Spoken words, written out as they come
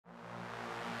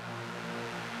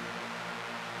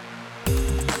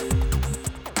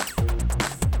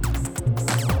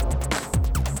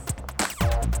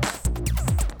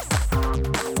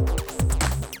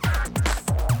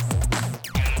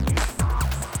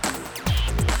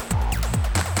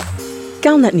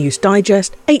Galnet News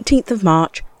Digest, 18th of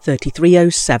March,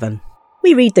 3307.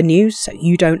 We read the news so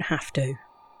you don't have to.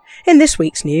 In this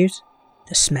week's news,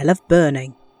 the smell of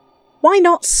burning. Why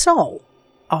not Sol?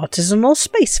 Artisanal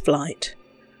spaceflight.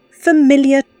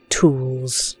 Familiar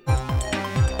tools.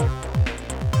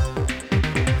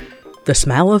 The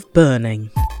smell of burning.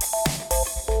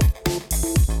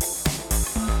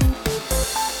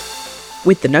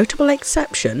 With the notable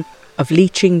exception of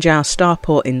Liqingjiao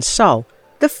Starport in Seoul,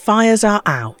 the fires are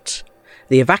out.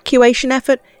 The evacuation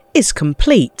effort is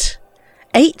complete.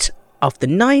 8 of the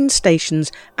 9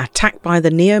 stations attacked by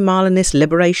the Neo-Malinist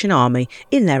Liberation Army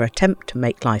in their attempt to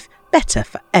make life better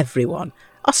for everyone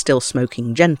are still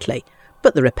smoking gently,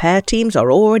 but the repair teams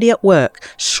are already at work,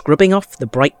 scrubbing off the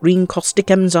bright green caustic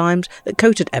enzymes that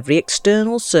coated every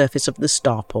external surface of the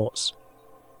starports.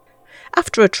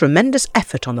 After a tremendous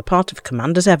effort on the part of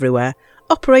commanders everywhere,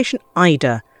 Operation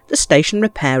IDA, the station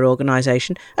repair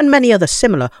organisation, and many other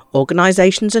similar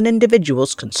organisations and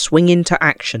individuals can swing into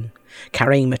action,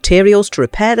 carrying materials to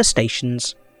repair the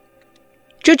stations.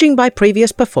 Judging by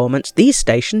previous performance, these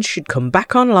stations should come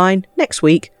back online next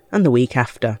week and the week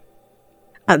after.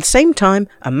 At the same time,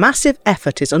 a massive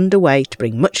effort is underway to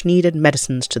bring much needed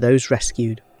medicines to those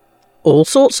rescued. All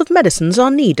sorts of medicines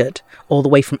are needed, all the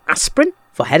way from aspirin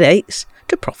for headaches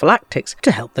to prophylactics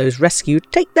to help those rescued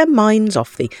take their minds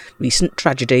off the recent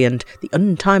tragedy and the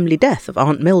untimely death of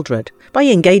Aunt Mildred by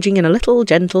engaging in a little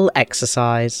gentle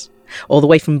exercise. All the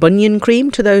way from bunion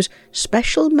cream to those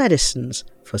special medicines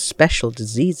for special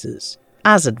diseases,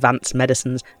 as advanced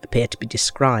medicines appear to be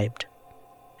described.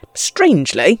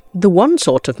 Strangely, the one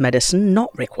sort of medicine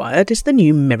not required is the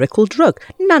new miracle drug,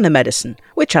 nanomedicine,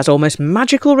 which has almost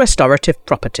magical restorative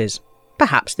properties.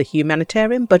 Perhaps the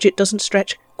humanitarian budget doesn't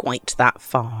stretch quite that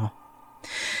far.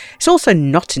 It's also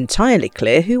not entirely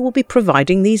clear who will be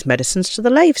providing these medicines to the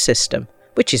LAVE system,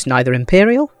 which is neither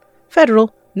imperial,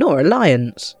 federal, nor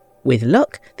alliance. With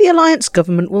luck, the alliance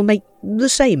government will make the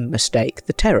same mistake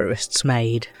the terrorists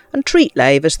made, and treat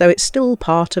LAVE as though it's still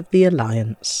part of the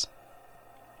alliance.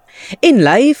 In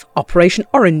LAVE, Operation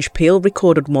Orange Peel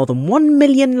recorded more than 1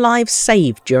 million lives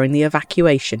saved during the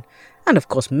evacuation, and of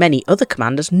course many other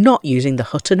commanders not using the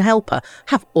Hutton Helper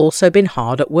have also been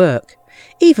hard at work.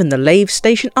 Even the LAVE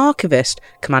station archivist,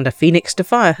 Commander Phoenix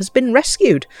Defire, has been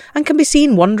rescued and can be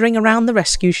seen wandering around the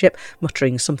rescue ship,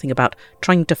 muttering something about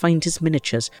trying to find his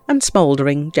miniatures and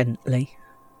smouldering gently.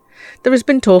 There has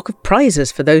been talk of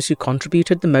prizes for those who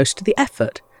contributed the most to the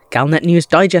effort. Galnet News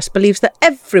Digest believes that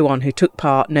everyone who took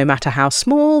part, no matter how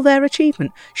small their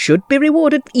achievement, should be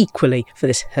rewarded equally for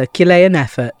this Herculean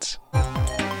effort.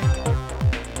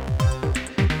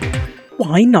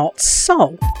 Why not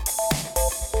Seoul?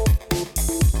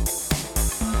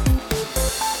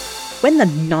 When the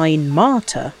 9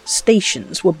 Martyr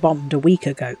stations were bombed a week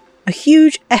ago, a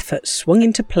huge effort swung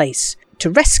into place to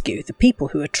rescue the people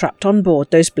who were trapped on board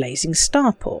those blazing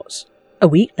starports. A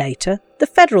week later, the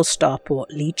federal starport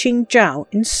Liqingjiao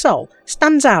in Seoul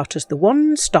stands out as the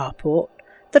one starport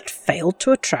that failed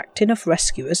to attract enough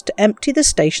rescuers to empty the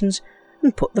stations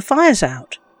and put the fires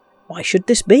out. Why should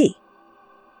this be?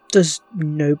 Does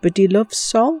nobody love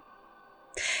Seoul?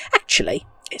 Actually,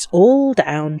 it's all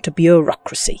down to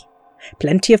bureaucracy.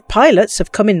 Plenty of pilots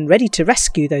have come in ready to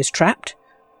rescue those trapped,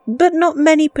 but not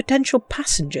many potential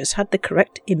passengers had the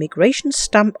correct immigration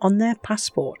stamp on their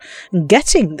passport, and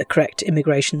getting the correct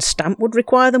immigration stamp would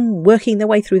require them working their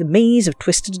way through the maze of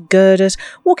twisted girders,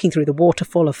 walking through the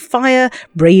waterfall of fire,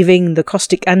 braving the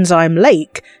caustic enzyme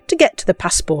lake to get to the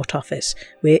passport office,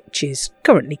 which is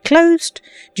currently closed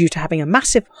due to having a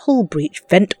massive hull breach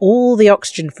vent all the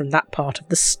oxygen from that part of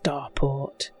the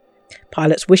starport.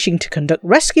 Pilots wishing to conduct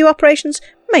rescue operations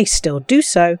may still do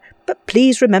so, but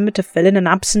please remember to fill in an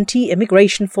absentee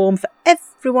immigration form for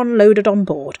everyone loaded on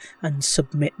board and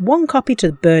submit 1 copy to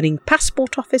the burning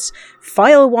passport office,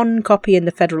 file 1 copy in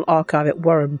the Federal Archive at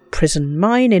Warren Prison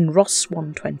Mine in Ross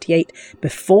 128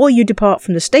 before you depart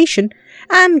from the station,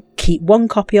 and keep 1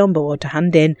 copy on board to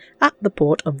hand in at the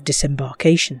port of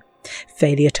disembarkation.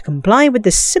 Failure to comply with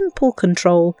this simple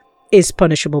control is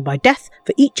punishable by death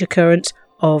for each occurrence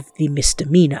of the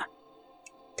misdemeanour.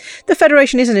 The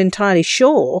Federation isn't entirely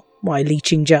sure why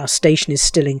Liqingjiao Station is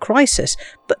still in crisis,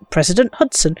 but President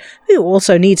Hudson, who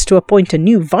also needs to appoint a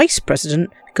new vice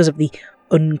president because of the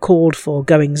uncalled-for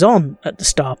goings-on at the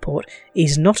starport,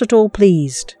 is not at all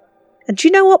pleased. And do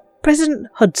you know what President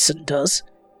Hudson does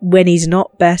when he's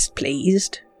not best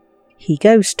pleased? He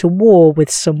goes to war with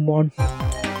someone.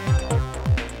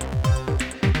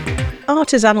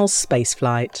 Artisanal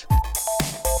spaceflight.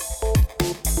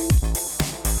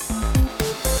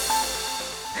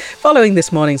 Following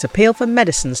this morning's appeal for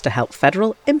medicines to help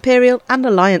Federal, Imperial and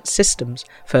Alliance systems,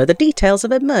 further details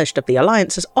have emerged of the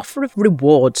Alliance's offer of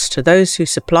rewards to those who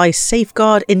supply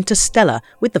Safeguard Interstellar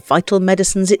with the vital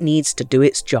medicines it needs to do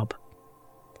its job.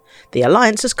 The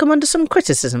Alliance has come under some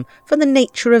criticism for the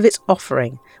nature of its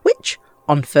offering, which,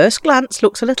 on first glance,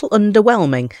 looks a little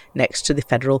underwhelming next to the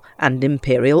Federal and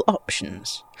Imperial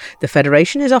options. The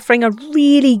Federation is offering a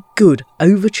really good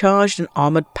overcharged and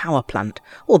armoured power plant,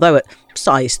 although at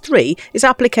size 3 its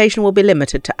application will be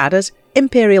limited to adders,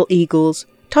 Imperial Eagles,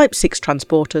 Type 6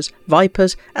 transporters,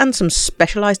 Vipers and some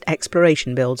specialised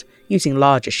exploration builds using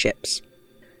larger ships.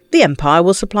 The Empire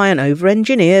will supply an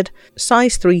over-engineered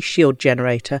size 3 shield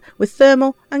generator with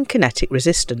thermal and kinetic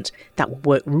resistance that will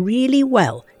work really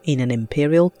well in an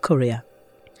Imperial courier.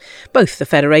 Both the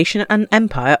Federation and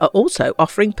Empire are also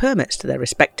offering permits to their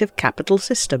respective capital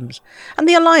systems, and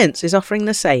the Alliance is offering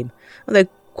the same, although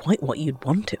quite what you'd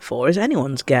want it for is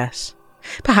anyone's guess.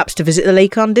 Perhaps to visit the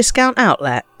Lakon discount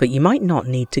outlet, but you might not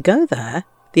need to go there.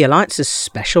 The Alliance's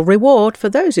special reward for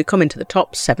those who come into the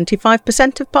top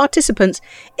 75% of participants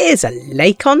is a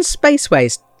Lakon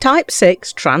Spaceways Type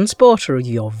 6 transporter of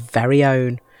your very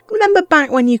own. Remember back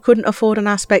when you couldn't afford an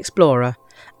Asp Explorer?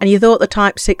 And you thought the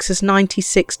Type 6's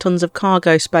 96 tons of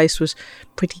cargo space was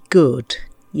pretty good?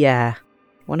 Yeah,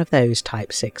 one of those Type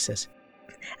 6s.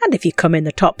 And if you come in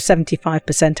the top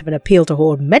 75% of an appeal to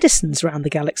hoard medicines around the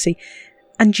galaxy,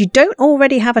 and you don't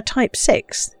already have a Type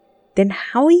 6, then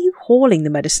how are you hauling the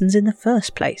medicines in the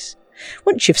first place?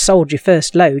 Once you've sold your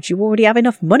first load, you already have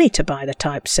enough money to buy the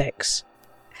Type 6.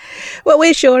 Well,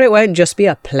 we're sure it won't just be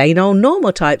a plain old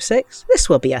normal Type 6. This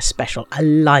will be a special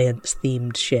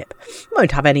Alliance-themed ship. It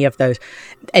won't have any of those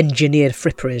engineered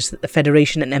fripperies that the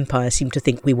Federation and Empire seem to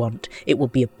think we want. It will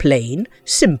be a plain,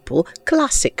 simple,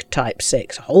 classic Type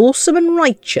 6, wholesome and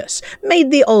righteous,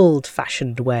 made the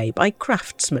old-fashioned way by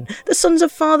craftsmen, the sons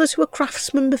of fathers who were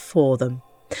craftsmen before them.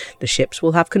 The ships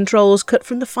will have controls cut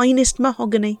from the finest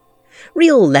mahogany,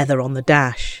 real leather on the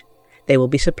dash. They will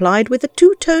be supplied with a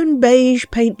two-tone beige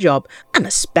paint job, and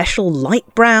a special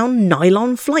light brown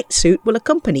nylon flight suit will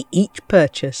accompany each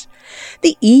purchase.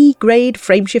 The E-grade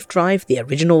frameshift drive, the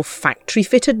original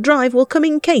factory-fitted drive, will come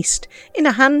encased in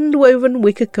a hand-woven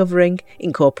wicker covering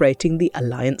incorporating the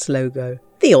Alliance logo.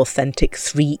 The authentic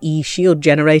 3E shield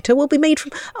generator will be made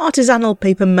from artisanal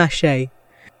papier-mâché.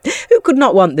 Who could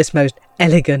not want this most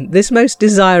elegant, this most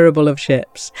desirable of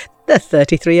ships? The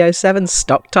 3307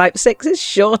 stock Type 6 is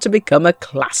sure to become a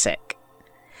classic.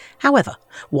 However,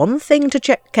 one thing to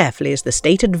check carefully is the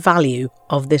stated value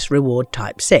of this reward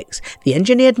Type 6. The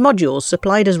engineered modules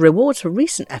supplied as rewards for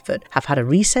recent effort have had a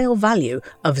resale value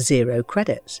of 0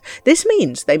 credits. This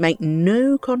means they make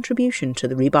no contribution to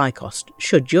the rebuy cost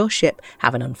should your ship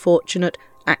have an unfortunate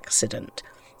accident,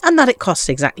 and that it costs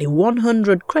exactly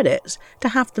 100 credits to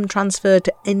have them transferred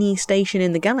to any station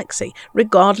in the galaxy,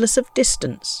 regardless of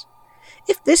distance.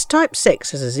 If this Type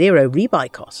 6 has a 0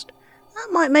 rebuy cost, that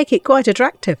might make it quite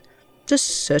attractive to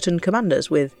certain commanders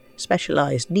with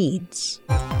specialised needs.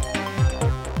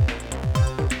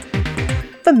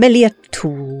 Familiar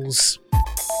tools.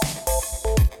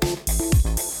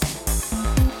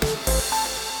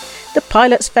 The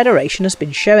Pilots Federation has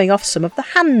been showing off some of the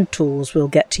hand tools we'll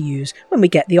get to use when we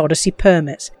get the Odyssey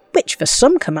permits, which for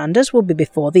some commanders will be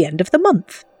before the end of the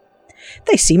month.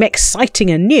 They seem exciting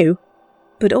and new,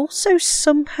 but also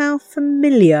somehow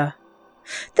familiar.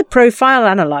 The Profile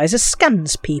Analyzer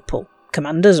scans people,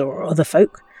 commanders or other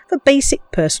folk, for basic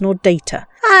personal data,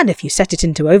 and if you set it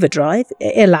into overdrive,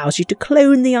 it allows you to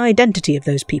clone the identity of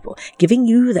those people, giving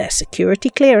you their security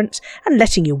clearance and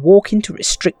letting you walk into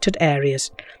restricted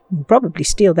areas, and probably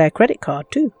steal their credit card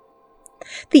too.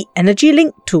 The Energy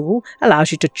Link tool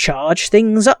allows you to charge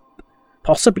things up,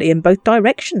 possibly in both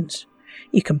directions.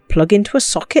 You can plug into a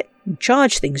socket and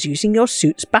charge things using your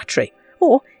suit's battery,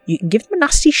 or you can give them a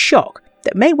nasty shock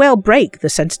that may well break the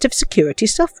sensitive security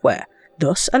software,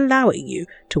 thus allowing you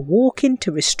to walk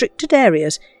into restricted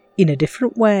areas in a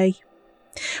different way.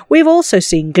 We've also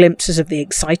seen glimpses of the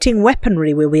exciting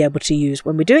weaponry we'll be able to use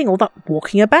when we're doing all that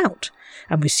walking about,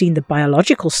 and we've seen the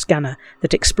biological scanner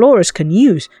that explorers can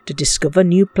use to discover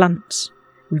new plants.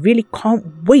 We really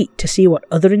can't wait to see what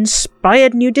other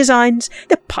inspired new designs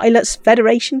the Pilots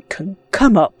Federation can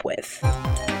come up with.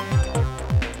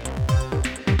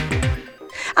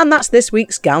 And that's this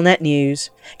week's Galnet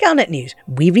News. Galnet News,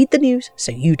 we read the news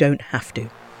so you don't have to.